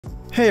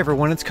Hey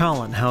everyone, it's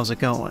Colin. How's it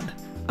going?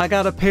 I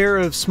got a pair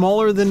of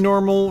smaller than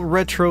normal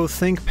retro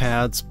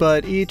ThinkPads,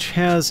 but each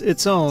has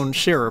its own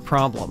share of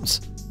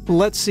problems.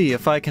 Let's see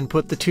if I can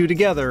put the two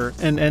together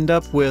and end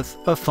up with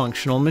a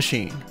functional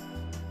machine.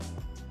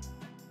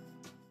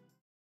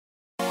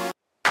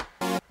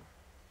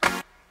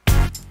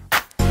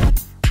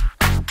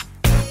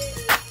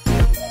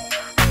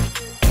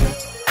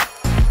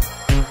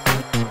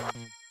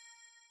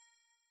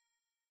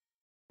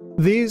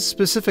 These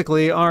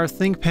specifically are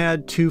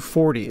ThinkPad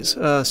 240s,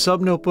 a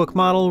subnotebook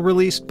model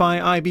released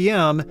by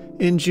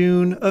IBM in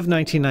June of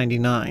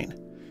 1999.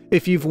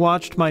 If you've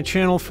watched my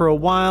channel for a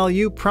while,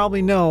 you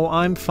probably know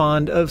I'm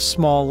fond of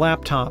small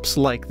laptops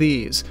like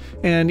these,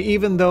 and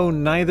even though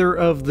neither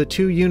of the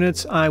two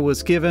units I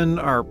was given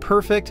are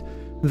perfect,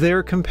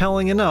 they're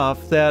compelling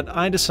enough that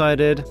I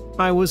decided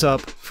I was up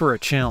for a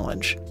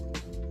challenge.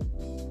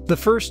 The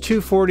first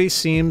 240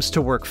 seems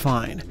to work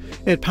fine.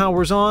 It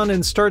powers on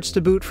and starts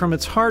to boot from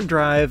its hard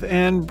drive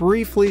and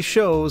briefly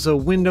shows a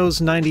Windows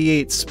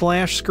 98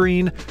 splash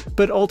screen,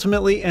 but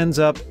ultimately ends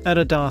up at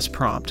a DOS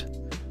prompt.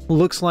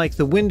 Looks like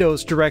the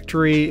Windows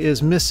directory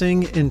is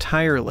missing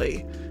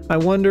entirely. I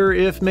wonder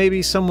if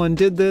maybe someone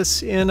did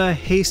this in a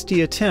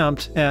hasty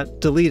attempt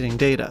at deleting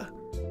data.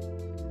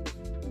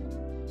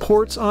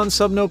 Ports on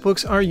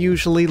subnotebooks are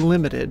usually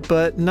limited,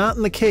 but not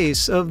in the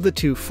case of the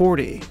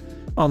 240.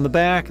 On the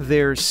back,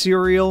 there's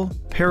Serial,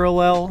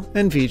 Parallel,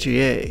 and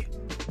VGA.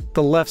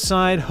 The left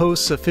side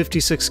hosts a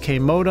 56K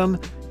modem,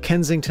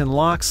 Kensington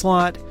lock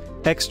slot,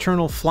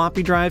 external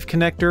floppy drive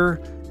connector,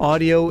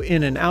 audio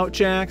in and out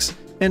jacks,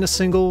 and a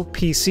single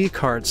PC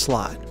card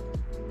slot.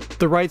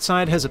 The right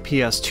side has a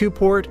PS2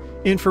 port,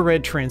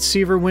 infrared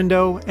transceiver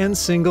window, and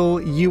single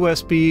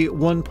USB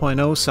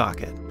 1.0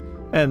 socket.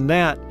 And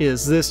that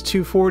is this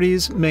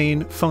 240's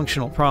main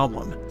functional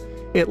problem.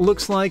 It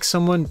looks like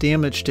someone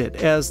damaged it,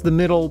 as the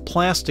middle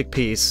plastic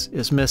piece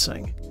is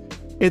missing.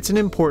 It's an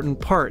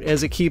important part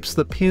as it keeps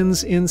the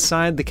pins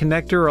inside the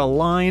connector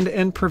aligned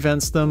and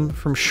prevents them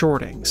from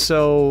shorting,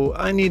 so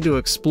I need to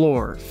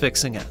explore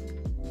fixing it.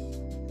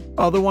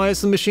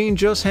 Otherwise, the machine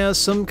just has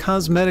some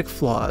cosmetic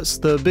flaws,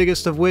 the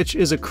biggest of which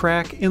is a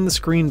crack in the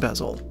screen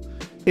bezel.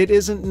 It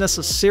isn't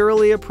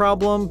necessarily a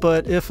problem,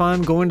 but if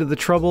I'm going to the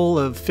trouble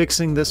of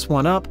fixing this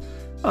one up,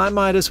 I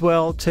might as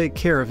well take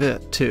care of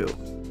it too.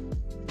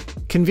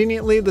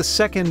 Conveniently, the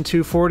second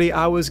 240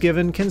 I was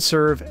given can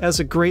serve as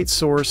a great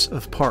source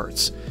of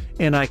parts,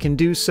 and I can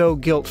do so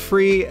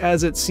guilt-free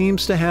as it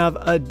seems to have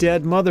a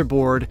dead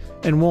motherboard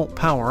and won't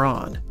power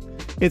on.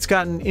 It's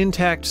got an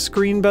intact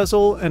screen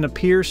bezel and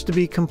appears to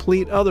be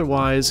complete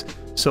otherwise,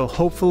 so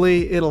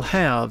hopefully it'll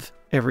have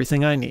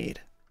everything I need.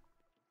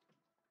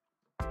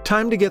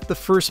 Time to get the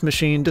first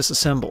machine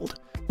disassembled.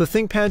 The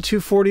ThinkPad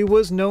 240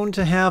 was known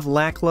to have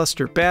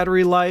lackluster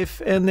battery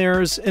life, and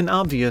there's an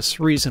obvious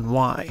reason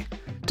why.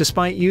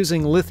 Despite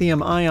using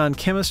lithium-ion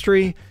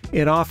chemistry,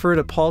 it offered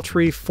a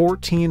paltry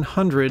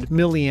 1400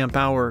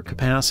 mAh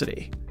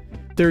capacity.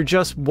 There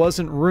just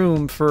wasn't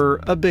room for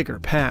a bigger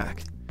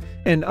pack.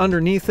 And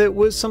underneath it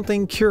was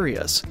something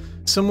curious.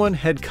 Someone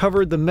had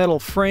covered the metal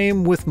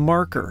frame with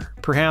marker,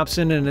 perhaps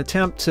in an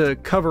attempt to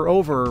cover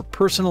over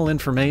personal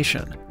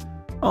information.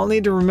 I'll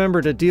need to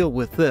remember to deal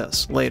with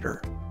this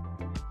later.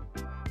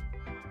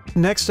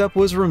 Next up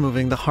was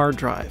removing the hard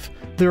drive.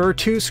 There are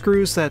two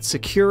screws that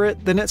secure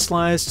it, then it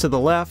slides to the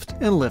left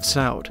and lifts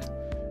out.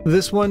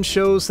 This one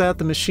shows that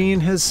the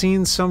machine has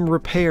seen some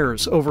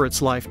repairs over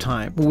its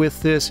lifetime,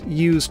 with this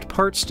used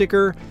part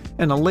sticker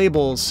and a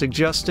label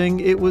suggesting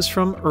it was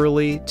from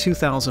early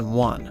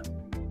 2001.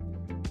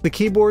 The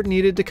keyboard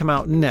needed to come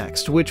out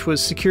next, which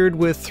was secured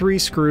with 3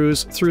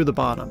 screws through the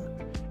bottom.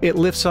 It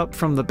lifts up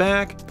from the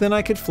back, then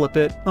I could flip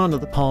it onto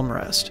the palm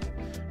rest.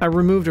 I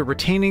removed a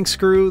retaining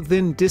screw,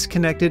 then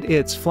disconnected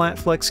its flat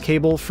flex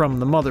cable from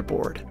the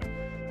motherboard.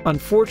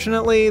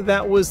 Unfortunately,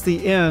 that was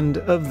the end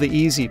of the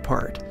easy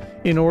part.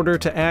 In order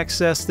to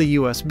access the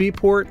USB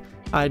port,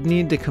 I'd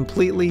need to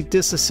completely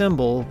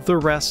disassemble the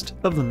rest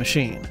of the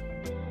machine.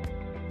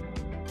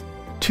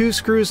 2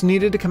 screws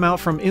needed to come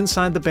out from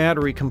inside the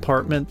battery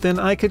compartment, then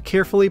I could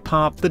carefully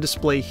pop the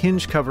display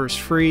hinge covers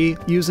free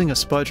using a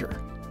spudger.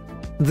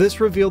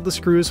 This revealed the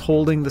screws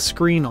holding the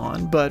screen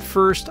on, but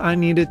first I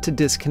needed to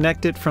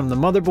disconnect it from the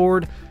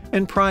motherboard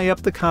and pry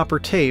up the copper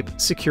tape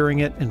securing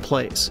it in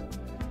place.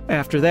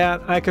 After that,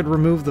 I could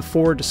remove the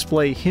 4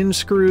 display hinge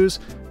screws,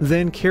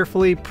 then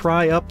carefully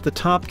pry up the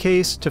top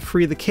case to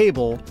free the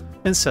cable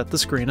and set the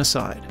screen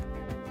aside.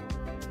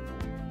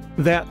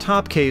 That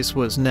top case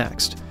was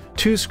next.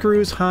 2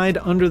 screws hide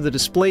under the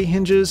display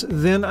hinges,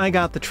 then I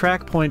got the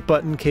track point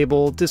button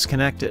cable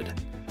disconnected.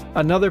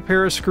 Another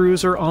pair of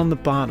screws are on the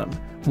bottom,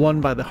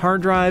 one by the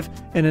hard drive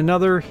and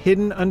another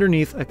hidden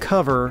underneath a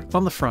cover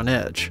on the front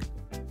edge.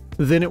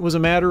 Then it was a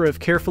matter of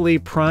carefully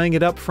prying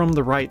it up from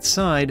the right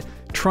side,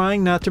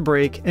 trying not to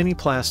break any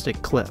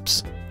plastic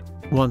clips.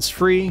 Once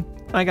free,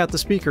 I got the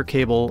speaker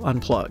cable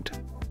unplugged.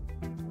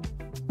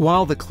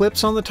 While the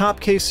clips on the top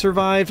case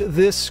survived,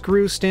 this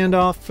screw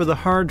standoff for the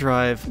hard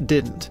drive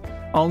didn't.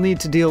 I'll need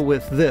to deal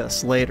with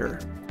this later.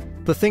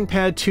 The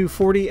ThinkPad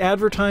 240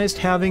 advertised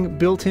having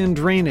built-in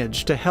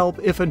drainage to help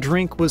if a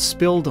drink was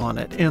spilled on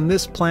it, and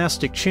this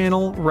plastic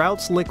channel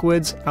routes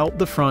liquids out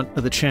the front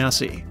of the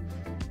chassis.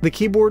 The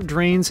keyboard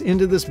drains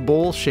into this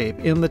bowl shape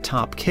in the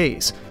top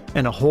case,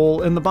 and a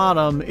hole in the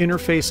bottom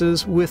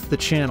interfaces with the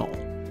channel.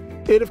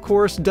 It of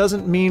course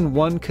doesn't mean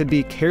one could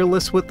be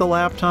careless with the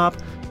laptop,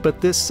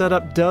 but this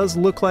setup does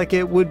look like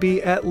it would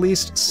be at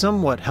least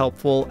somewhat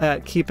helpful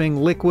at keeping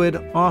liquid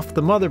off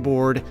the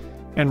motherboard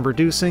and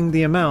reducing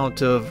the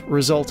amount of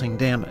resulting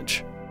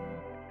damage.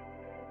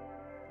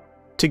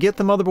 To get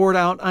the motherboard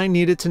out, I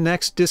needed to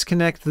next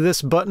disconnect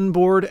this button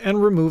board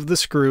and remove the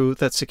screw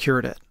that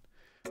secured it.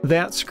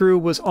 That screw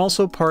was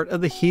also part of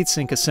the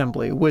heatsink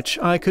assembly, which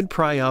I could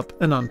pry up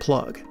and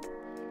unplug.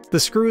 The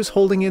screws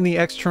holding in the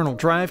external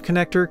drive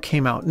connector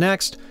came out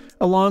next,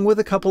 along with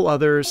a couple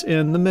others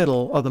in the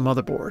middle of the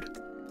motherboard.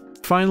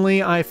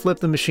 Finally, I flipped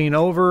the machine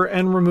over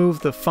and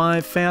removed the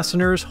 5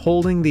 fasteners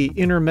holding the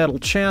inner metal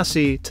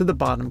chassis to the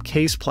bottom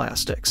case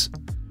plastics.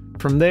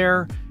 From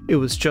there, it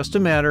was just a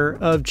matter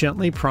of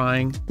gently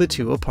prying the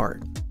two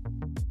apart.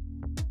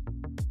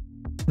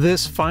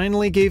 This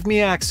finally gave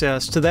me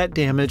access to that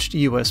damaged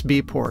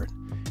USB port.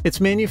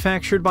 It's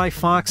manufactured by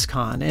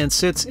Foxconn and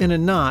sits in a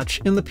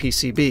notch in the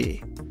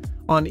PCB.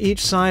 On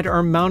each side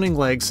are mounting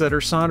legs that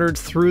are soldered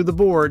through the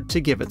board to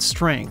give it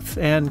strength,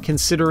 and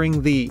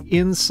considering the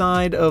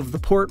inside of the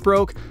port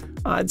broke,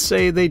 I'd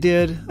say they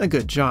did a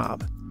good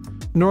job.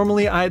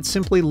 Normally I'd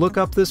simply look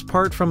up this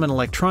part from an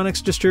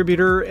electronics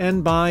distributor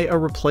and buy a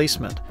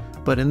replacement,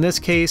 but in this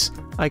case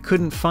I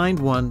couldn't find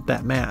one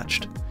that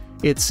matched.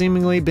 It's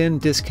seemingly been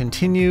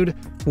discontinued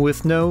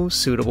with no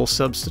suitable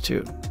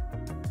substitute.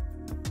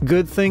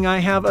 Good thing I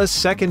have a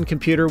second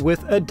computer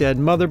with a dead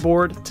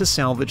motherboard to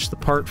salvage the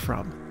part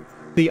from.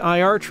 The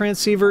IR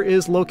transceiver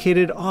is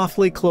located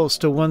awfully close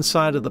to one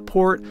side of the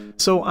port,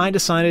 so I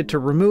decided to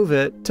remove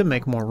it to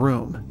make more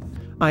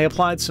room. I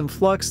applied some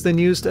flux, then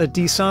used a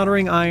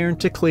desoldering iron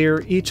to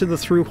clear each of the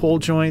through-hole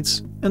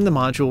joints, and the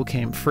module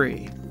came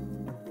free.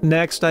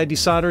 Next, I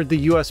desoldered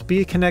the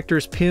USB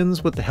connector's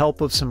pins with the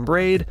help of some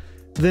braid,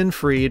 then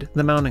freed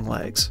the mounting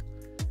legs.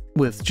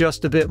 With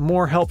just a bit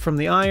more help from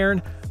the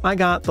iron, I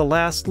got the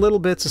last little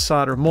bits of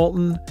solder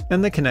molten,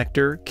 and the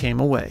connector came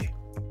away.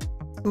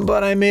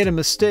 But I made a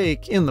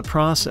mistake in the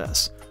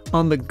process.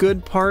 On the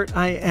good part,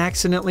 I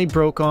accidentally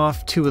broke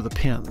off 2 of the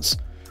pins.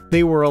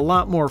 They were a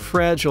lot more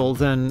fragile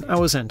than I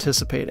was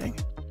anticipating.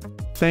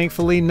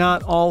 Thankfully,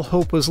 not all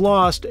hope was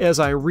lost as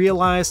I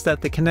realized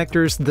that the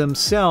connectors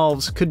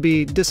themselves could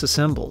be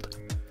disassembled.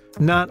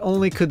 Not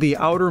only could the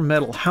outer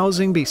metal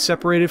housing be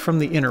separated from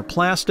the inner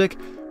plastic,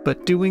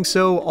 but doing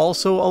so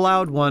also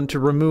allowed one to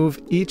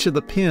remove each of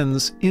the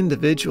pins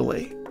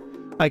individually.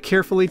 I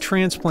carefully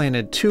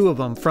transplanted 2 of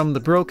them from the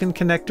broken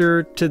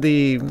connector to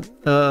the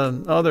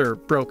other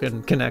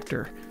broken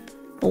connector.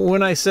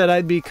 When I said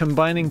I'd be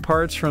combining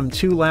parts from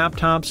 2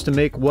 laptops to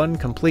make one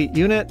complete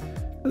unit,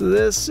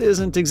 this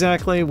isn't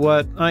exactly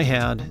what I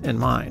had in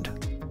mind.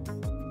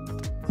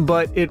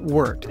 But it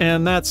worked,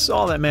 and that's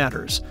all that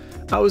matters.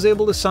 I was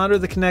able to solder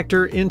the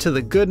connector into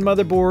the good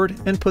motherboard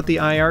and put the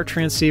IR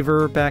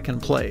transceiver back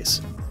in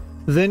place.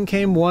 Then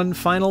came one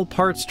final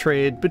parts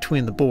trade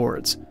between the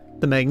boards.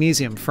 The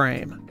magnesium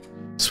frame.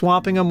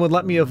 Swapping them would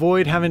let me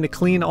avoid having to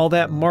clean all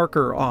that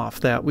marker off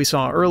that we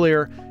saw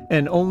earlier,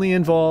 and only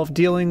involve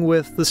dealing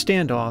with the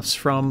standoffs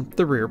from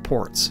the rear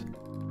ports.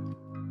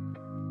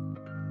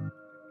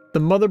 The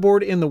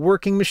motherboard in the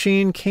working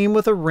machine came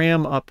with a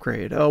RAM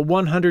upgrade, a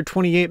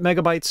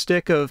 128MB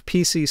stick of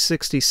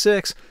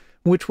PC66,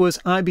 which was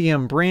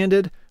IBM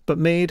branded, but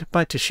made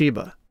by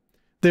Toshiba.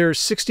 There's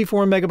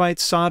 64MB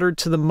soldered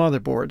to the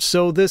motherboard,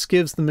 so this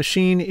gives the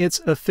machine its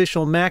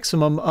official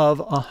maximum of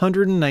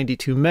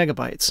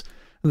 192MB,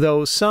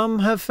 though some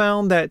have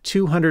found that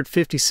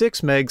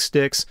 256MB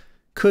sticks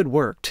could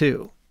work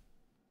too.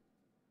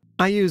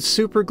 I used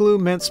superglue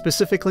meant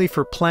specifically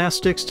for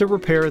plastics to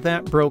repair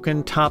that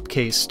broken top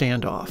case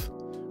standoff.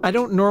 I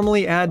don't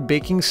normally add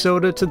baking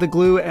soda to the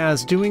glue,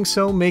 as doing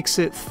so makes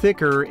it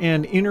thicker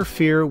and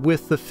interfere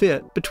with the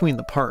fit between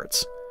the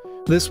parts.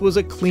 This was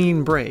a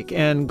clean break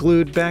and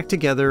glued back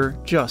together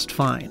just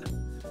fine.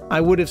 I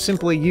would have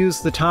simply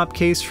used the top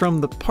case from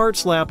the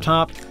parts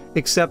laptop,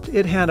 except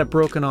it had a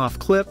broken off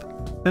clip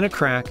and a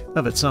crack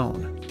of its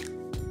own.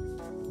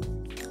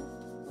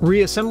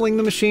 Reassembling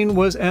the machine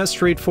was as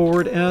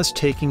straightforward as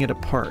taking it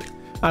apart.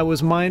 I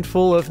was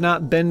mindful of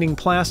not bending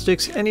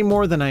plastics any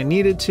more than I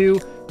needed to,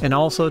 and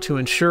also to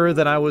ensure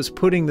that I was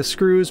putting the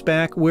screws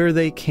back where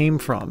they came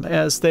from,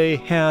 as they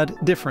had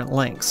different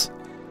lengths.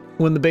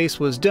 When the base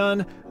was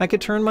done, I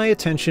could turn my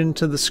attention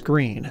to the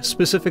screen,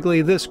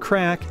 specifically this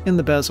crack in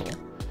the bezel.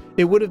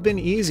 It would have been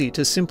easy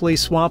to simply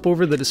swap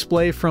over the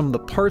display from the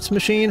parts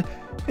machine,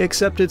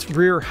 except its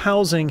rear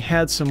housing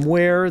had some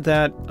wear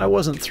that I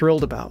wasn't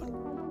thrilled about.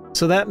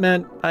 So that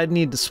meant I'd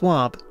need to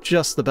swap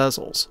just the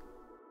bezels.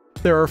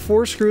 There are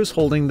 4 screws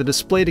holding the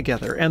display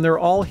together, and they're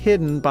all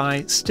hidden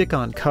by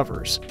stick-on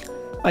covers.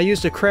 I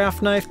used a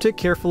craft knife to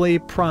carefully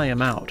pry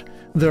them out.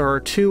 There are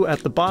 2 at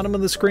the bottom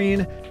of the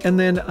screen, and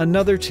then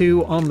another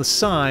 2 on the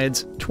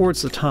sides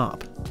towards the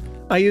top.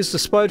 I used a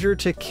spudger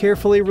to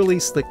carefully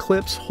release the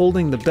clips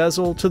holding the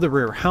bezel to the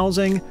rear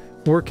housing,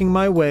 working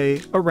my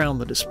way around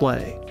the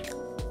display.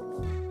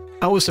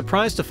 I was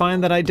surprised to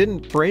find that I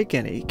didn't break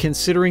any,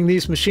 considering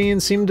these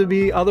machines seemed to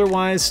be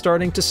otherwise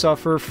starting to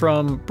suffer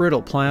from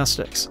brittle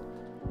plastics.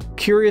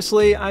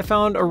 Curiously, I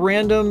found a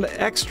random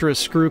extra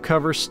screw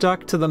cover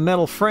stuck to the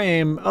metal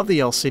frame of the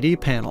LCD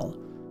panel.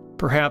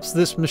 Perhaps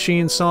this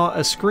machine saw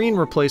a screen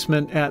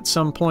replacement at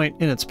some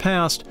point in its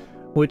past,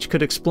 which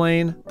could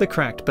explain the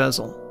cracked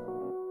bezel.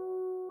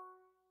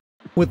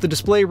 With the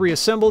display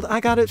reassembled, I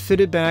got it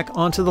fitted back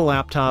onto the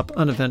laptop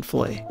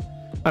uneventfully.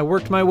 I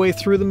worked my way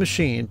through the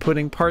machine,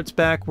 putting parts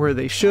back where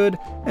they should,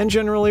 and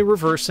generally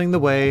reversing the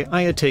way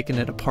I had taken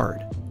it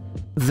apart.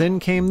 Then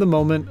came the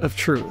moment of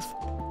truth.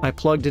 I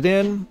plugged it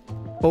in,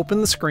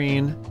 opened the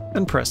screen,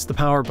 and pressed the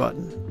power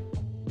button.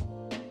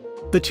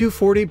 The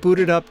 240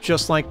 booted up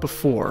just like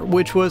before,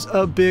 which was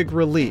a big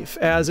relief,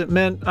 as it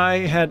meant I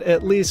had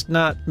at least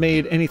not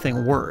made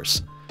anything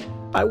worse.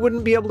 I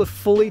wouldn't be able to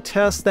fully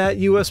test that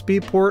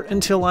USB port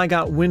until I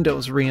got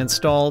Windows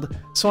reinstalled,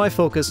 so I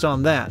focused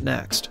on that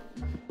next.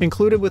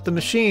 Included with the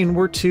machine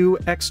were 2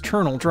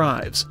 external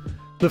drives.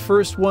 The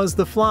first was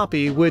the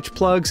floppy, which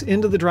plugs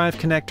into the drive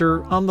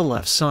connector on the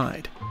left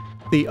side.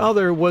 The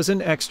other was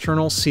an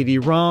external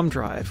CD-ROM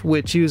drive,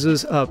 which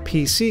uses a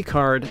PC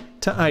card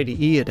to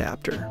IDE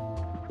adapter.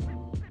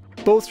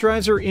 Both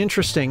drives are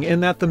interesting in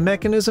that the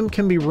mechanism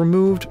can be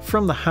removed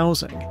from the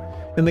housing.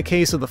 In the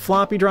case of the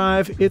floppy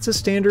drive, it's a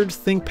standard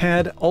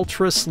ThinkPad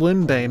Ultra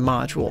Slim Bay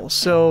module,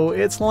 so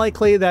it's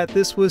likely that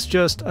this was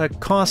just a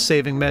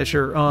cost-saving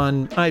measure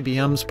on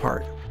IBM's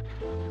part.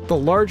 The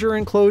larger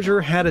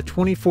enclosure had a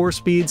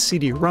 24-speed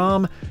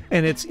CD-ROM,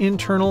 and its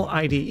internal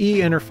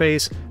IDE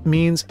interface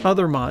means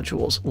other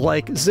modules,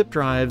 like zip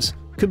drives,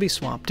 could be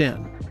swapped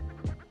in.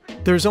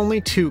 There's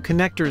only 2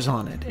 connectors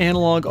on it,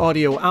 analog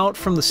audio out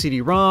from the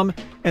CD-ROM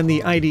and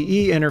the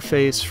IDE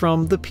interface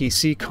from the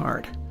PC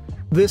card.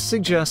 This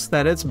suggests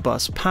that it's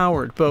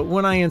bus-powered, but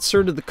when I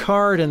inserted the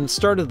card and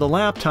started the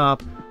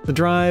laptop, the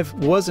drive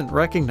wasn't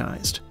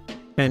recognized.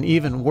 And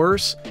even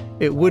worse,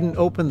 it wouldn't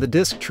open the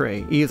disk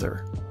tray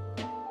either.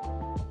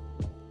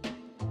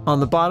 On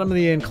the bottom of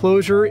the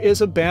enclosure is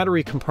a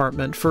battery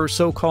compartment for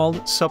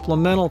so-called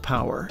supplemental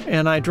power,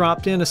 and I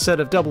dropped in a set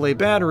of AA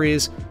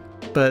batteries,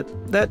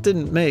 but that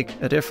didn't make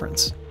a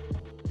difference.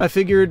 I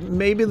figured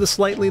maybe the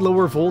slightly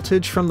lower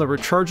voltage from the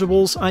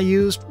rechargeables I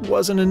used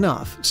wasn't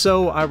enough,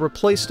 so I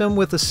replaced them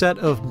with a set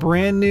of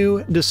brand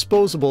new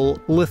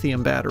disposable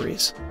lithium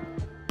batteries.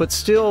 But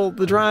still,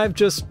 the drive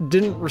just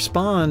didn't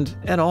respond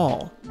at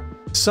all.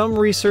 Some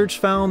research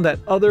found that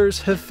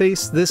others have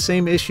faced this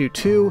same issue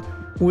too,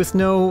 with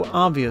no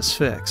obvious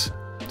fix.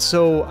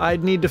 So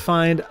I'd need to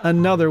find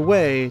another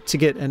way to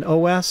get an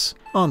OS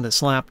on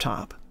this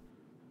laptop.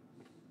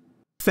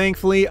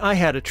 Thankfully, I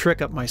had a trick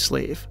up my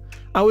sleeve.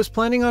 I was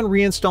planning on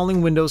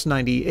reinstalling Windows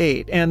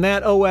 98, and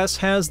that OS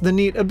has the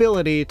neat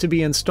ability to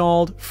be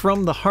installed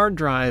from the hard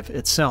drive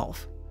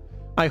itself.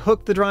 I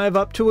hooked the drive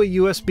up to a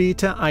USB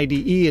to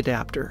IDE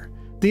adapter.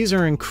 These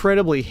are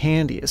incredibly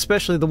handy,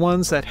 especially the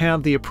ones that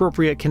have the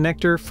appropriate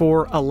connector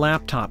for a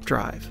laptop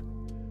drive.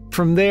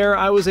 From there,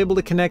 I was able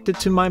to connect it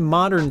to my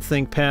modern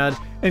ThinkPad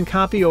and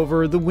copy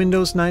over the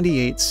Windows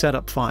 98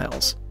 setup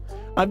files.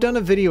 I've done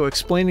a video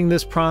explaining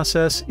this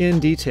process in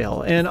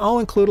detail, and I'll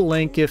include a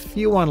link if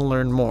you want to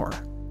learn more.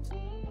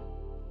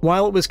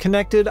 While it was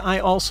connected, I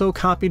also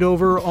copied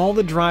over all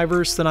the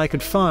drivers that I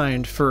could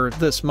find for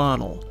this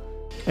model.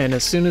 And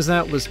as soon as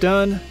that was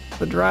done,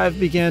 the drive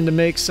began to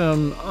make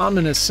some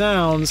ominous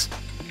sounds,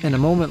 and a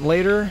moment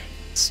later,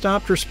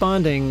 stopped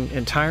responding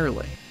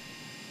entirely.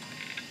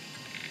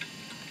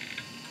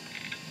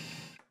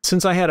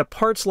 Since I had a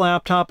parts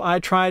laptop, I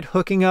tried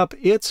hooking up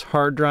its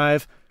hard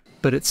drive,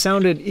 but it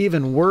sounded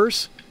even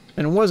worse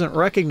and wasn't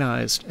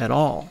recognized at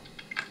all.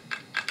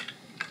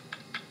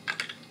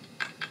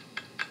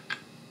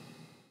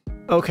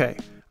 Okay,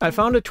 I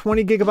found a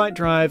 20GB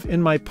drive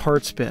in my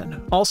parts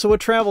bin, also a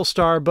travel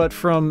star, but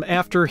from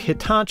after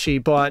Hitachi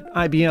bought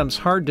IBM's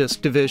hard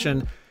disk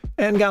division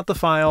and got the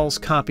files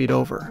copied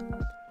over.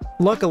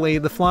 Luckily,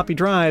 the floppy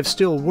drive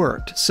still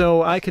worked,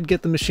 so I could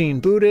get the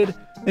machine booted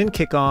and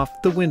kick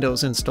off the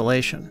Windows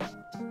installation.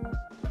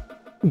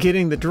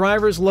 Getting the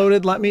drivers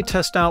loaded let me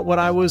test out what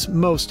I was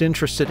most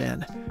interested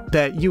in,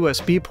 that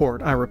USB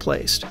port I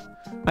replaced.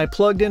 I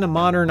plugged in a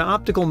modern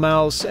optical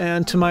mouse,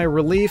 and to my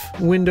relief,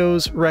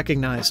 Windows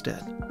recognized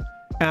it.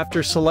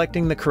 After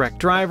selecting the correct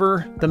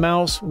driver, the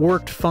mouse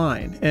worked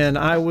fine, and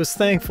I was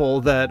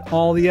thankful that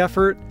all the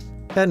effort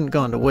hadn't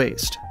gone to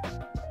waste.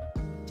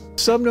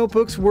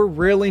 Subnotebooks were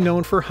rarely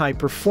known for high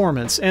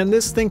performance, and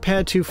this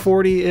ThinkPad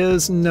 240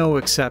 is no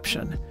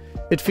exception.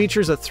 It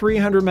features a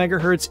 300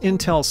 MHz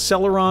Intel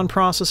Celeron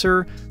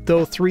processor,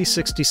 though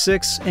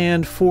 366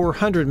 and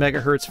 400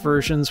 MHz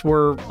versions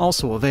were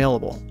also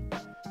available.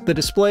 The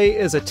display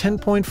is a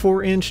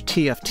 10.4-inch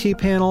TFT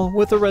panel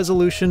with a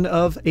resolution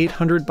of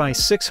 800 by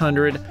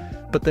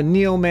 600, but the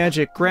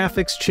Neomagic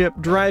graphics chip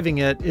driving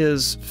it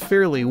is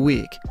fairly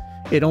weak.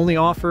 It only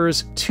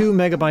offers 2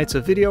 MB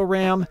of video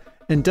RAM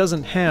and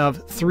doesn't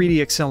have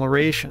 3D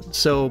acceleration,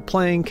 so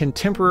playing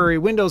contemporary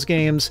Windows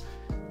games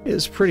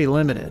is pretty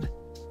limited.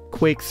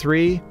 Quake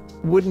 3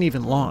 wouldn't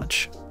even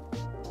launch.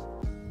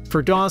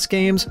 For DOS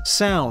games,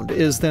 sound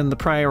is then the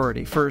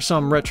priority for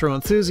some retro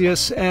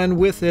enthusiasts, and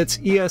with its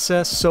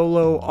ESS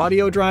Solo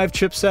audio drive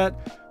chipset,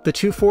 the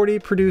 240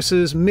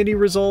 produces MIDI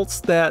results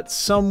that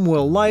some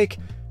will like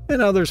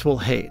and others will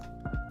hate.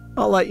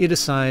 I'll let you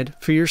decide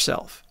for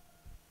yourself.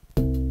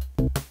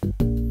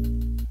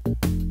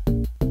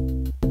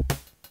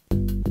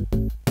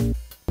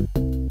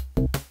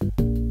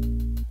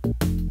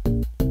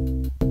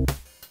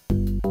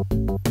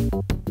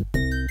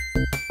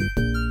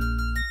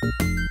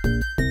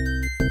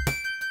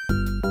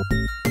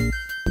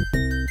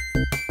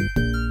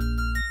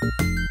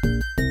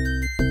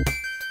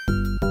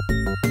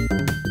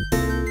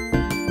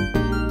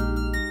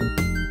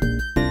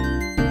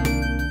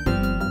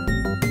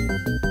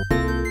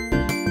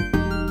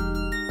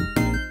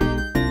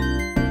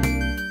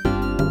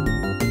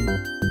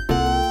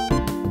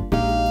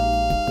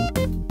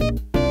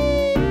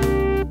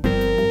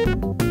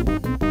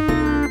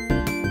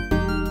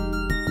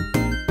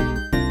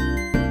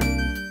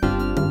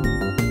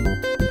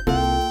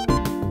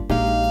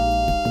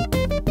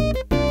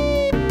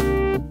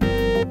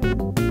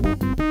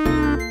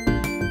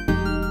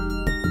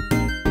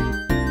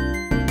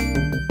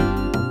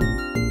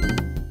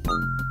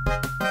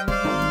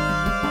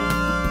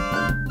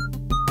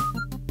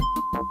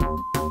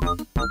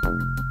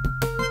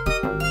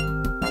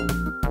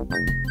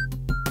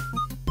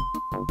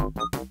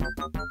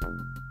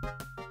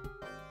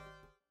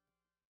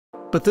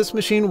 But this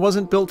machine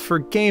wasn't built for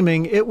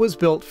gaming, it was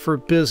built for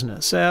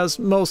business, as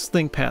most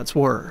ThinkPads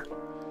were.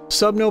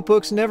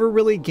 Subnotebooks never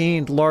really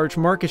gained large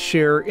market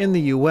share in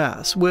the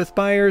US, with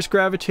buyers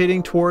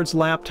gravitating towards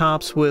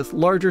laptops with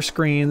larger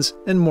screens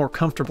and more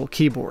comfortable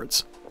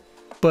keyboards.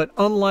 But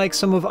unlike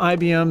some of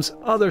IBM's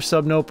other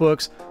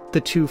subnotebooks, the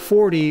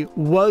 240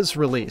 was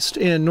released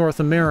in North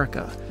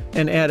America,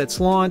 and at its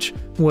launch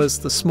was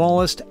the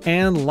smallest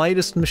and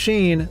lightest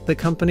machine the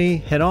company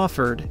had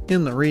offered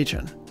in the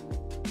region.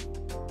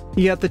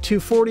 Yet the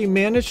 240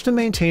 managed to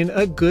maintain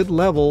a good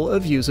level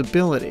of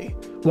usability.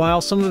 While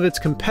some of its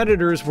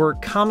competitors were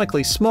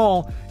comically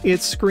small,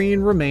 its screen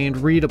remained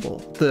readable,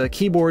 the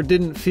keyboard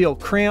didn't feel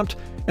cramped,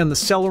 and the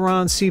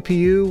Celeron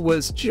CPU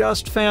was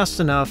just fast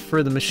enough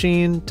for the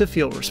machine to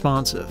feel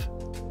responsive.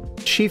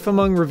 Chief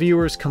among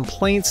reviewers'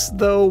 complaints,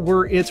 though,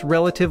 were its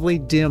relatively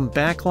dim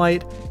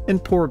backlight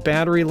and poor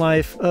battery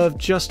life of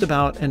just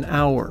about an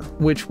hour,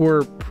 which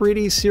were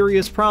pretty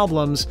serious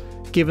problems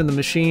given the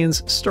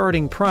machine's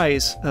starting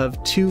price of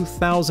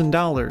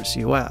 $2,000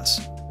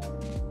 US.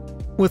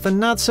 With a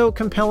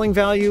not-so-compelling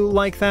value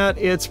like that,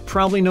 it's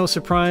probably no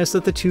surprise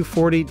that the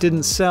 240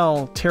 didn't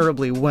sell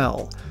terribly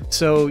well,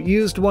 so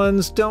used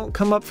ones don't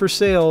come up for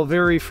sale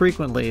very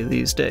frequently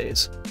these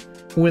days.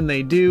 When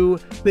they do,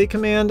 they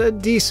command a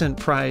decent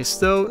price,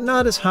 though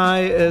not as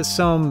high as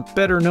some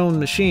better-known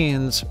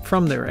machines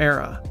from their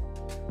era.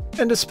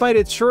 And despite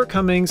its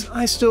shortcomings,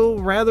 I still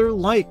rather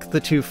like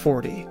the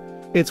 240.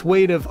 Its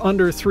weight of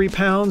under 3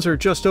 pounds or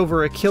just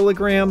over a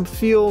kilogram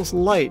feels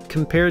light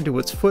compared to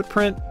its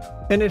footprint,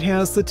 and it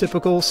has the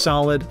typical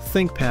solid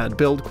ThinkPad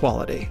build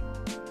quality.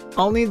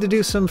 I'll need to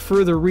do some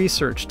further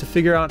research to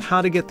figure out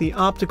how to get the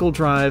optical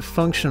drive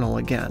functional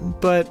again,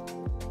 but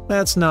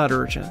that's not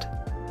urgent.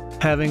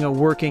 Having a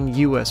working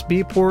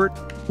USB port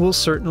will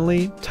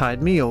certainly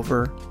tide me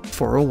over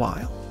for a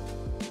while.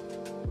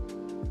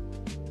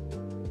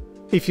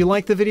 If you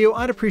liked the video,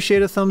 I'd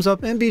appreciate a thumbs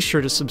up and be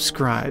sure to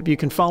subscribe. You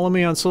can follow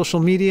me on social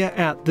media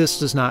at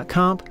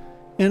thisdoesnotcomp,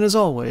 and as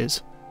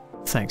always,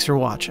 thanks for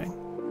watching.